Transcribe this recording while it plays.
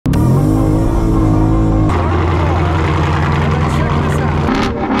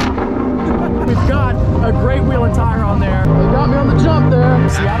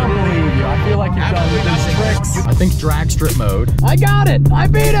think drag strip mode. I got it! I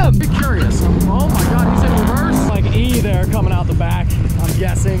beat him! Be curious. Oh my God, he's in reverse. Like E there coming out the back, I'm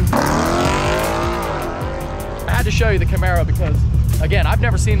guessing. I had to show you the Camaro because, again, I've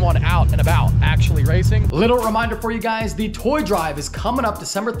never seen one out and about actually racing. Little reminder for you guys, the toy drive is coming up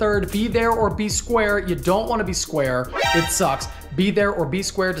December 3rd. Be there or be square. You don't want to be square. It sucks. Be there or be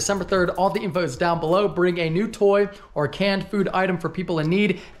square, December 3rd. All the info is down below. Bring a new toy or canned food item for people in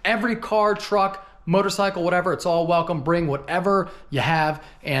need. Every car, truck, motorcycle, whatever, it's all welcome. Bring whatever you have,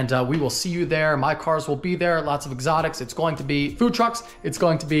 and we will see you there. My cars will be there, lots of exotics. It's going to be food trucks. It's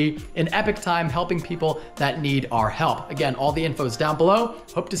going to be an epic time helping people that need our help. Again, all the info is down below.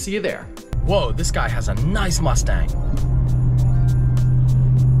 Hope to see you there. Whoa, this guy has a nice Mustang.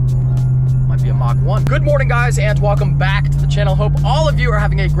 Might be a Mach 1. Good morning, guys, and welcome back to the channel. Hope all of you are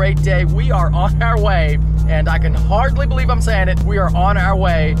having a great day. We are on our way, and I can hardly believe I'm saying it. We are on our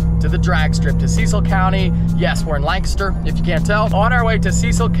way to the drag strip, to Cecil County. Yes, we're in Lancaster, if you can't tell. On our way to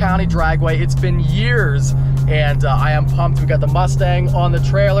Cecil County Dragway. It's been years, and I am pumped. We got the Mustang on the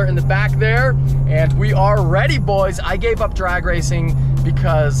trailer in the back there, and we are ready, boys. I gave up drag racing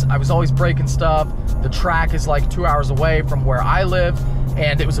because I was always breaking stuff. The track is like 2 hours away from where I live,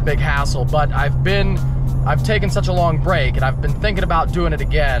 and it was a big hassle, but I've taken such a long break, and I've been thinking about doing it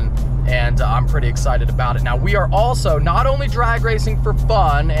again, and I'm pretty excited about it. Now, we are also not only drag racing for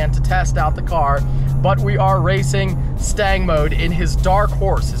fun and to test out the car, but we are racing Stang Mode in his Dark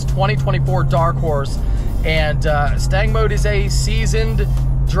Horse, his 2024 Dark Horse, and Stang Mode is a seasoned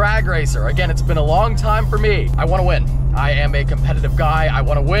drag racer. Again, it's been a long time for me. I want to win. I am a competitive guy. I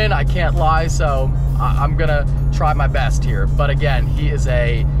want to win. I can't lie, so I'm gonna try my best here. But again, he is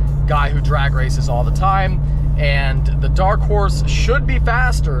a guy who drag races all the time, and the Dark Horse should be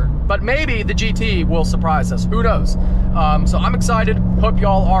faster, but maybe the GT will surprise us. Who knows? So I'm excited. Hope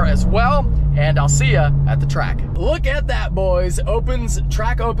y'all are as well, and I'll see ya at the track. Look at that, boys.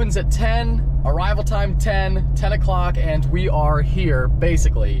 Track opens at 10. Arrival time 10 o'clock, and we are here,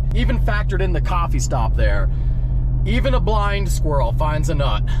 basically. Even factored in the coffee stop there. Even a blind squirrel finds a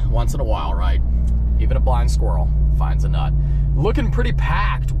nut once in a while, right? Even a blind squirrel finds a nut. Looking pretty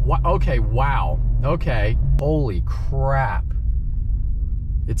packed. Okay, wow. Okay. Holy crap.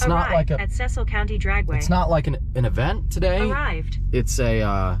 It's Arrived not like at Cecil County Dragway. It's not like an event today. Arrived. It's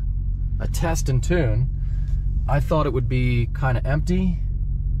a test and tune. I thought it would be kind of empty.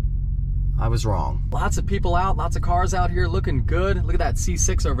 I was wrong. Lots of people out, lots of cars out here looking good. Look at that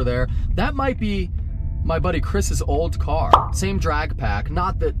C6 over there. That might be my buddy Chris's old car. Same drag pack.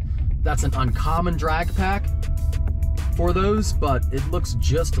 Not that that's an uncommon drag pack for those, but it looks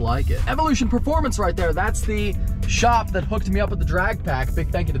just like it. Evolution Performance right there. That's the shop that hooked me up with the drag pack. Big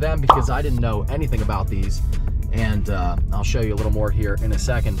thank you to them because I didn't know anything about these. And I'll show you a little more here in a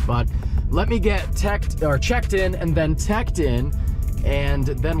second. But let me get checked in and then teched in, and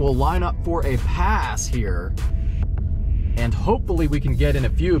then we'll line up for a pass here. And hopefully we can get in a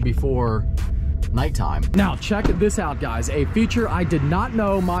few before nighttime. Now check this out, guys. A feature I did not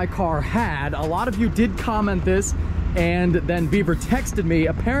know my car had. A lot of you did comment this, and then Beaver texted me.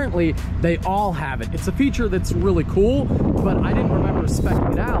 Apparently they all have it. It's a feature that's really cool, but I didn't remember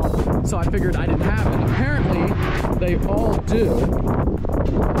specking it out, so I figured I didn't have it. Apparently they all do. Start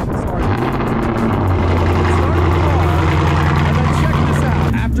the car, and then check this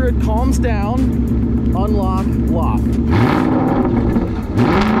out. After it calms down, unlock, lock.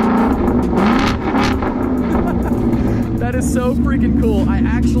 That is so freaking cool. I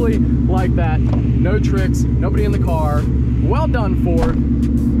actually like that. No tricks, nobody in the car. Well done, Ford.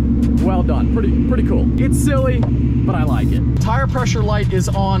 Well done. Pretty cool. It's silly, but I like it. Tire pressure light is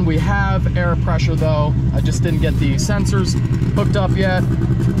on. We have air pressure though. I just didn't get the sensors hooked up yet.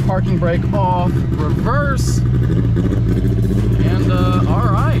 Parking brake off. Reverse. And all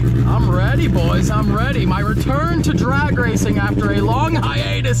right, I'm ready, boys. I'm ready. My return to drag racing after a long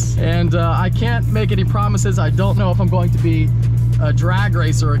hiatus. And I can't make any promises. I don't know if I'm going to be a drag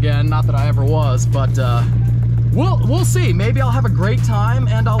racer again. Not that I ever was, but we'll see. Maybe I'll have a great time,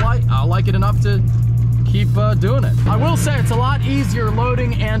 and I'll like it enough to keep doing it. I will say it's a lot easier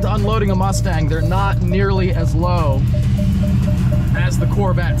loading and unloading a Mustang. They're not nearly as low as the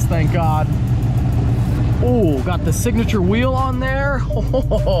Corvettes, thank God. Oh, got the signature wheel on there.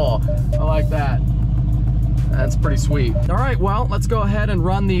 Oh, I like that. That's pretty sweet. All right, well, let's go ahead and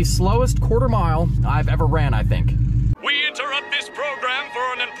run the slowest quarter mile I've ever ran, I think. We interrupt this program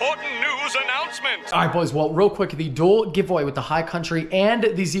for an an important news announcement. All right, boys, well, real quick, the dual giveaway with the High Country and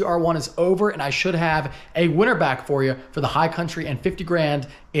the ZR1 is over, and I should have a winner back for you for the High Country and 50 grand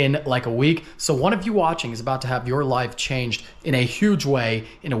in like a week. So one of you watching is about to have your life changed in a huge way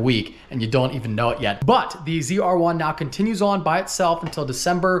in a week, and you don't even know it yet. But the ZR1 now continues on by itself until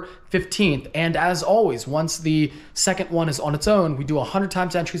December 15th. And as always, once the second one is on its own, we do 100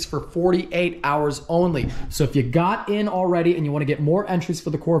 times entries for 48 hours only. So if you got in already and you want to get more entries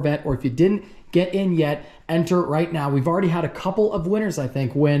for the Corvette, or if you didn't get in yet, enter right now. We've already had a couple of winners, I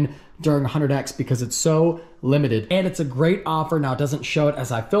think, win during 100X because it's so limited. And it's a great offer. Now, it doesn't show it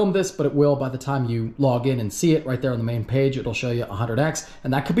as I filmed this, but it will by the time you log in and see it right there on the main page. It'll show you 100X.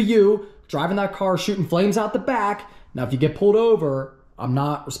 And that could be you driving that car, shooting flames out the back. Now, if you get pulled over, I'm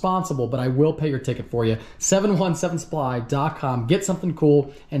not responsible, but I will pay your ticket for you. 717supply.com. Get something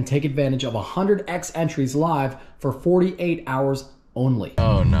cool and take advantage of 100X entries live for 48 hours only.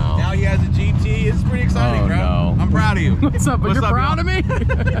 Oh no. Now he has a GT. It's pretty exciting, bro. No. I'm proud of you. What's up? You're proud of me?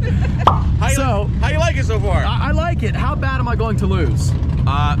 How you like it so far? I like it. How bad am I going to lose?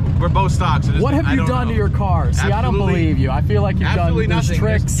 We're both stock. So what have you done to your car? See, I don't believe you. I feel like you've done these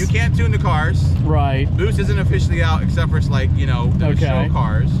tricks. You can't tune the cars. Right. Boost isn't officially out except for like, you know, the show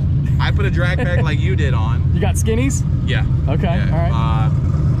cars. I put a drag pack like you did on. You got skinnies? Yeah. Okay. Yeah. All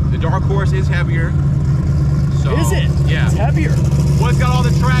right. The Dark Horse is heavier. So, is it? Yeah. It's heavier. Well, it's got all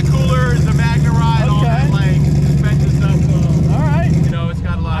the track coolers, the Magna Ride, all that like suspension stuff. So, all right. You know, it's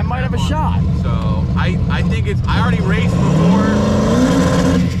got a lot. I might have a shot. So I think it's. I already raced before.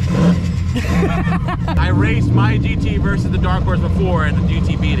 I raced my GT versus the Dark Horse before, and the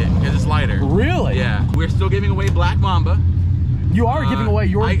GT beat it because it's lighter. Really? Yeah. We're still giving away Black Mamba. You are giving away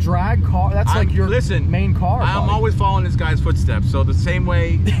your drag car. That's like your main car. I'm always following this guy's footsteps. So the same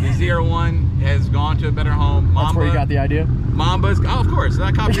way the ZR1 has gone to a better home. Mamba, that's where you got the idea? Mamba's, of course.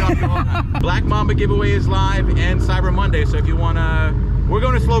 I copy off you all the time. Black Mamba giveaway is live and Cyber Monday. So if you want to, we're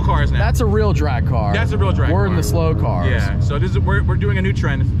going to slow cars now. That's a real drag car. That's a real drag car. We're in the slow cars. Yeah. So this is we're doing a new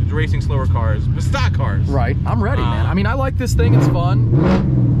trend. It's racing slower cars, but stock cars. Right. I'm ready, man. I mean, I like this thing. It's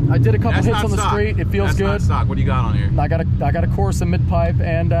fun. I did a couple hits on the street. It feels good. That's not stock. What do you got on here? I got a Corsa mid-pipe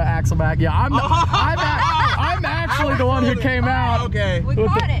and axle back. Yeah, I'm actually the one who came out. Okay. We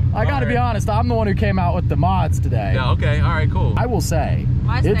caught it. I got to be honest. I'm the one who came out with the mods today. Yeah. Okay. All right. Cool. I will say,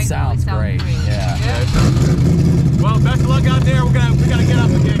 it sounds great. Yeah. Well, best of luck out there. We gotta get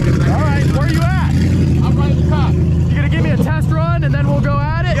up again. All right. Where are you at? I'm right at the top. You gonna give me a test run and then we'll go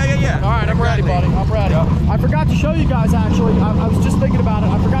at it? Yeah. All right, I'm ready, buddy. I'm ready. Yep. I forgot to show you guys, actually. I was just thinking about it.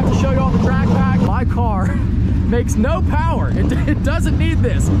 I forgot to show you all the drag pack. My car makes no power. It doesn't need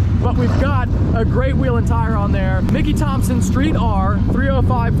this, but we've got a great wheel and tire on there. Mickey Thompson Street R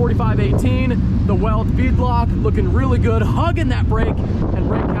 305 4518. The Weld beadlock looking really good. Hugging that brake and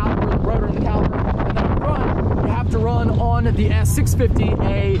brake caliper, the rotor and the caliper. And then up front, you have to run on the S650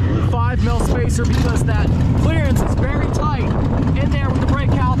 a 5mm spacer because that clearance is very tight in there with the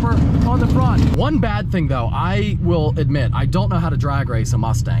brake caliper on the front. One bad thing though, I will admit, I don't know how to drag race a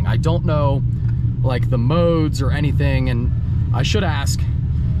Mustang. I don't know like the modes or anything, and I should ask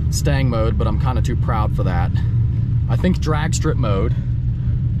Stang mode, but I'm kind of too proud for that. I think drag strip mode.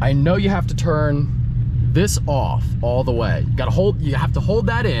 I know you have to turn this off all the way. You have to hold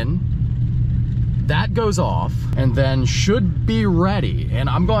that in. That goes off and then should be ready. And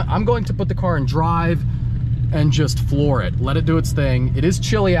I'm going to put the car in drive and just floor it. Let it do its thing. It is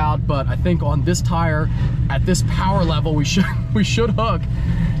chilly out, but I think on this tire at this power level we should hook.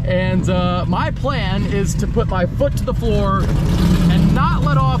 And my plan is to put my foot to the floor and not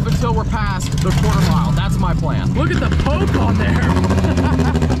let off until we're past the quarter mile. That's my plan. Look at the poke on there.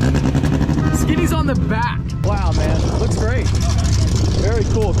 Skinny's on the back. Wow, man, looks great. Very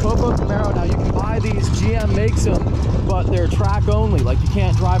cool. Copo Camaro. Now you can buy these, GM makes them, but they're track only. Like you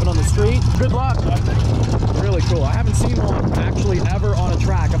can't drive it on the street. Good luck. Really cool. I haven't seen one actually ever on a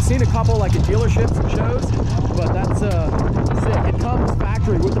track. I've seen a couple like at dealerships and shows, but that's sick. It comes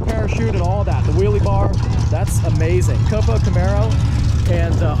factory with the parachute and all that. The wheelie bar, that's amazing. Copo Camaro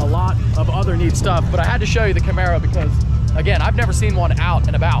and a lot of other neat stuff. But I had to show you the Camaro because, again, I've never seen one out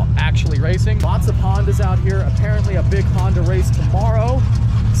and about actually racing. Lots of Hondas out here. Apparently a big Honda race tomorrow.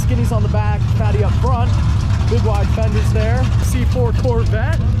 Skinny's on the back, Fatty up front. Big wide fenders there. C4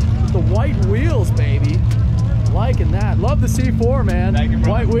 Corvette. The white wheels, baby. Liking that. Love the C4, man. Thank you,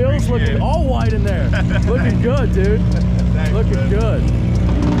 white wheels, looking all white in there. Looking good, dude. Looking good.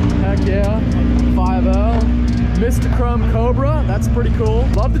 Heck yeah. 5.0. Mr. Chrome Cobra, that's pretty cool.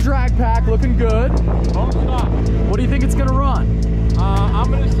 Love the drag pack, looking good. Don't stop. What do you think it's gonna run? I'm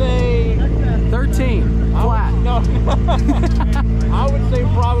gonna say 13 flat. No, I would say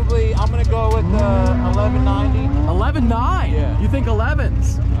probably I'm gonna go with 1190. 11.9. Yeah. You think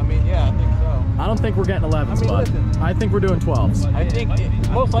 11s? I mean, yeah, I think so. I don't think we're getting 11s, I mean, but listen. I think we're doing 12s. I think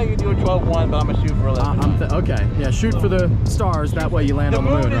most likely do a 12-1, but I'm gonna shoot for 11. Okay, yeah, shoot for the stars. That way you land on the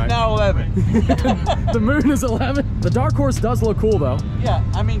moon, is right? now 11. The moon is 11. The dark horse does look cool, though. Yeah,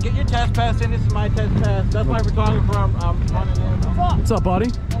 I mean, get your test pass in. This is my test pass. That's my photographer. I'm running in. What's up, buddy?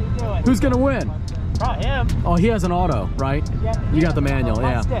 How you doing? Who's gonna win? Probably him. Oh, he has an auto, right? Yeah. You got the manual,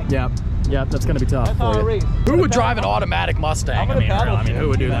 yeah. Mustang. Yep, that's gonna be tough That's how for I you. race. Who would drive an automatic Mustang? I'm gonna paddle who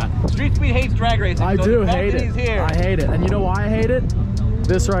would do that? Street Speed hates drag racing. I so do the fact hate that it. He's here. I hate it. And you know why I hate it?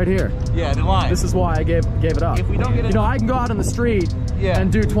 This right here. Yeah, the line. This is why I gave it up. If we don't get You know, I can go out on the street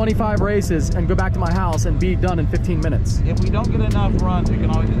and do 25 races and go back to my house and be done in 15 minutes. If we don't get enough runs, we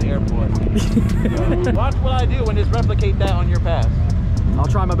can always do the airport. Watch what I do and just replicate that on your pass. I'll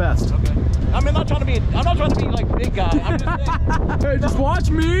try my best. Okay. I mean, I'm not trying to be like big guy. I'm just saying. Hey, just watch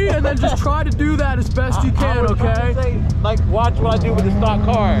me and then just try to do that as best you can, I was trying to okay? say, like, watch what I do with the stock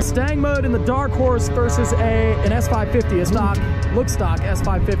car. Mustang mode in the dark horse versus an S550, a stock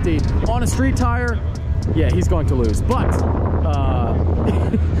S550 on a street tire. Yeah, he's going to lose, but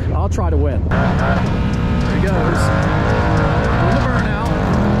I'll try to win. There he goes. Doing the burnout.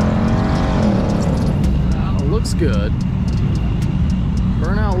 Looks good.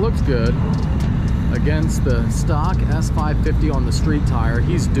 Burnout looks good against the stock S550 on the street tire.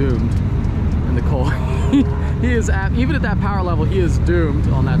 He's doomed in the cold. He is even at that power level, he is doomed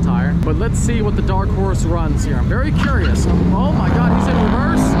on that tire. But let's see what the dark horse runs here. I'm very curious. Oh my God, he's in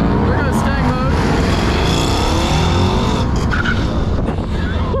reverse. There goes Mustang mode.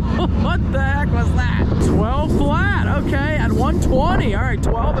 What the heck was that? 12 flat. Okay, at 120. All right,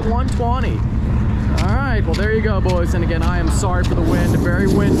 12 at 120. All right, well, there you go, boys. And again, I am sorry for the wind. Very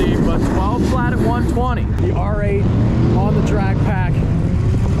windy, but 12 flat at 120. The R8 on the drag pack.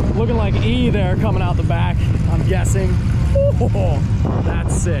 Looking like E there coming out the back, I'm guessing. Oh,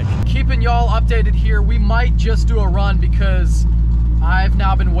 that's sick. Keeping y'all updated here. We might just do a run because I've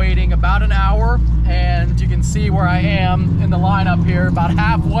now been waiting about an hour, and you can see where I am in the lineup here, about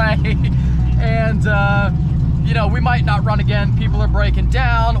halfway. And, you know, we might not run again. People are breaking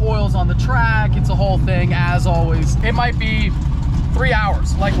down, oil's on the track. It's a whole thing, as always. It might be 3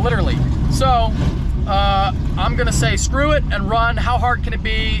 hours, like literally. So, I'm gonna say screw it and run. How hard can it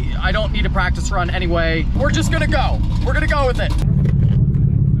be? I don't need a practice run anyway. We're just gonna go. We're gonna go with it.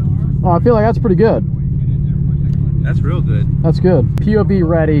 Oh, I feel like that's pretty good. That's real good. That's good. POV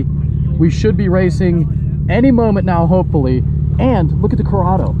ready. We should be racing any moment now, hopefully. And look at the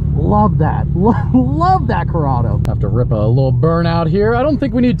Corrado. Love that. Love that Corrado. Have to rip a little burnout here. I don't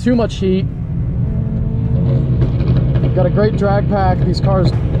think we need too much heat. We've got a great drag pack. These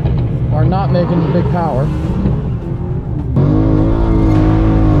cars are not making big power.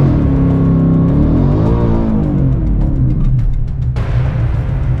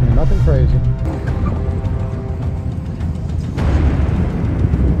 Nothing crazy.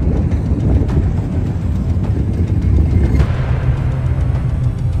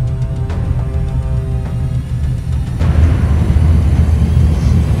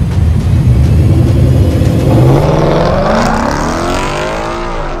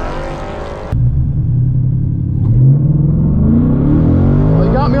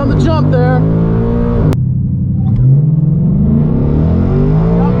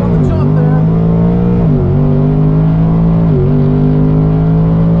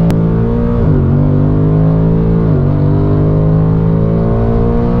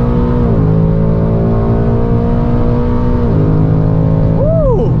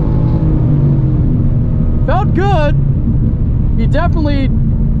 Definitely,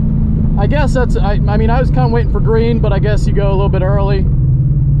 I guess that's, I mean, I was kind of waiting for green, but I guess you go a little bit early.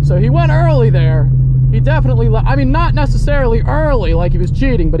 So he went early there. He definitely, I mean, not necessarily early like he was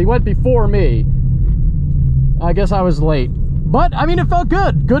cheating, but he went before me. I guess I was late. But, I mean, it felt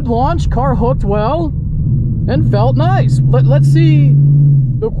good. Good launch, car hooked well, and felt nice. Let's see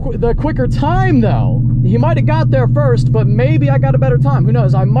the quicker time, though. He might have got there first, but maybe I got a better time. Who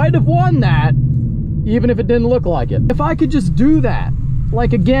knows? I might have won that, even if it didn't look like it. If I could just do that,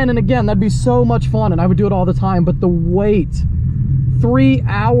 like again and again, that'd be so much fun, and I would do it all the time. But the wait, 3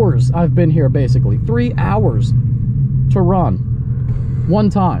 hours I've been here, basically. 3 hours to run.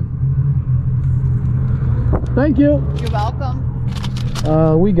 One time. Thank you. You're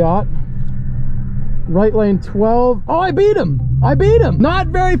welcome. We got right lane 12. Oh, I beat him. I beat him. Not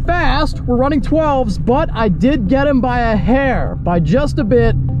very fast. We're running 12s, but I did get him by a hair. By just a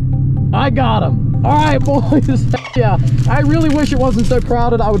bit, I got him. All right, boys. Yeah, I really wish it wasn't so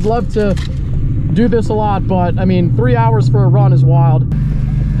crowded. I would love to do this a lot, but I mean, 3 hours for a run is wild.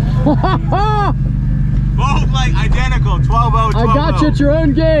 Both like identical, 12-0, 12-0. I got you at your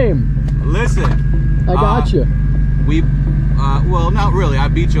own game. Listen. I got you. We, well, not really. I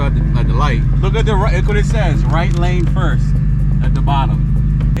beat you at the light. Look at look what it says. Right lane first at the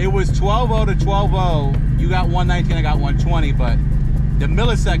bottom. It was 12-0 to 12-0. You got 119, I got 120, but the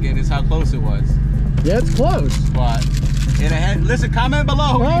millisecond is how close it was. Yeah, it's close. But in a head, listen, comment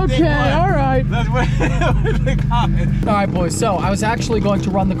below. Okay, all right. Let's wait. Comment. All right, boys. So I was actually going to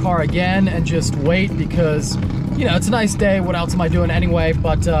run the car again and just wait because, you know, it's a nice day. What else am I doing anyway?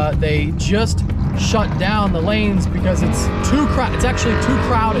 But they just shut down the lanes because it's too crowded. It's actually too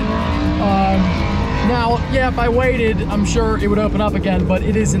crowded. Now, yeah, if I waited, I'm sure it would open up again, but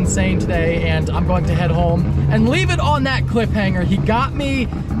it is insane today, and I'm going to head home and leave it on that cliffhanger. He got me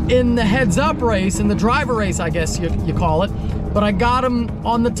in the heads-up race, in the driver race, I guess you call it, but I got him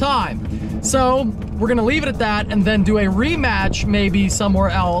on the time. So we're gonna leave it at that and then do a rematch maybe somewhere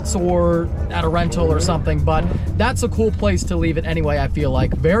else or at a rental or something, but that's a cool place to leave it anyway, I feel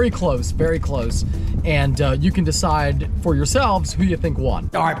like. Very close, and you can decide for yourselves who you think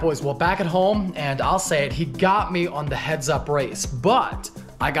won. All right, boys, well, back at home, and I'll say it, he got me on the heads-up race, but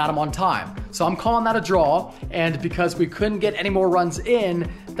I got him on time. So I'm calling that a draw, and because we couldn't get any more runs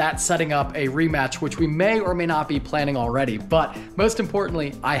in, that's setting up a rematch, which we may or may not be planning already. But most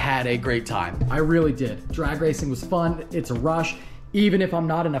importantly, I had a great time. I really did. Drag racing was fun. It's a rush. Even if I'm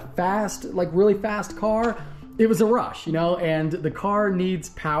not in a fast, like really fast car, it was a rush, you know, and the car needs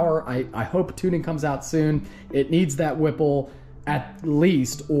power. I hope tuning comes out soon. It needs that Whipple at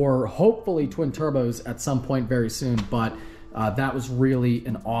least, or hopefully twin turbos at some point very soon. But that was really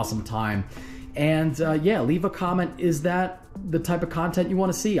an awesome time. And yeah, leave a comment. Is that the type of content you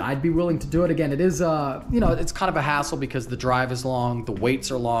want to see? I'd be willing to do it again. It is, you know, it's kind of a hassle because the drive is long, the waits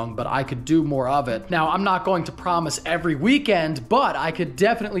are long, but I could do more of it. Now, I'm not going to promise every weekend, but I could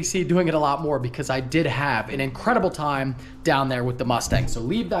definitely see doing it a lot more because I did have an incredible time down there with the Mustang. So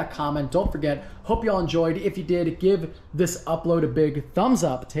leave that comment. Don't forget. Hope you all enjoyed. If you did, give this upload a big thumbs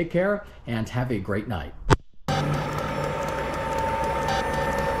up. Take care and have a great night.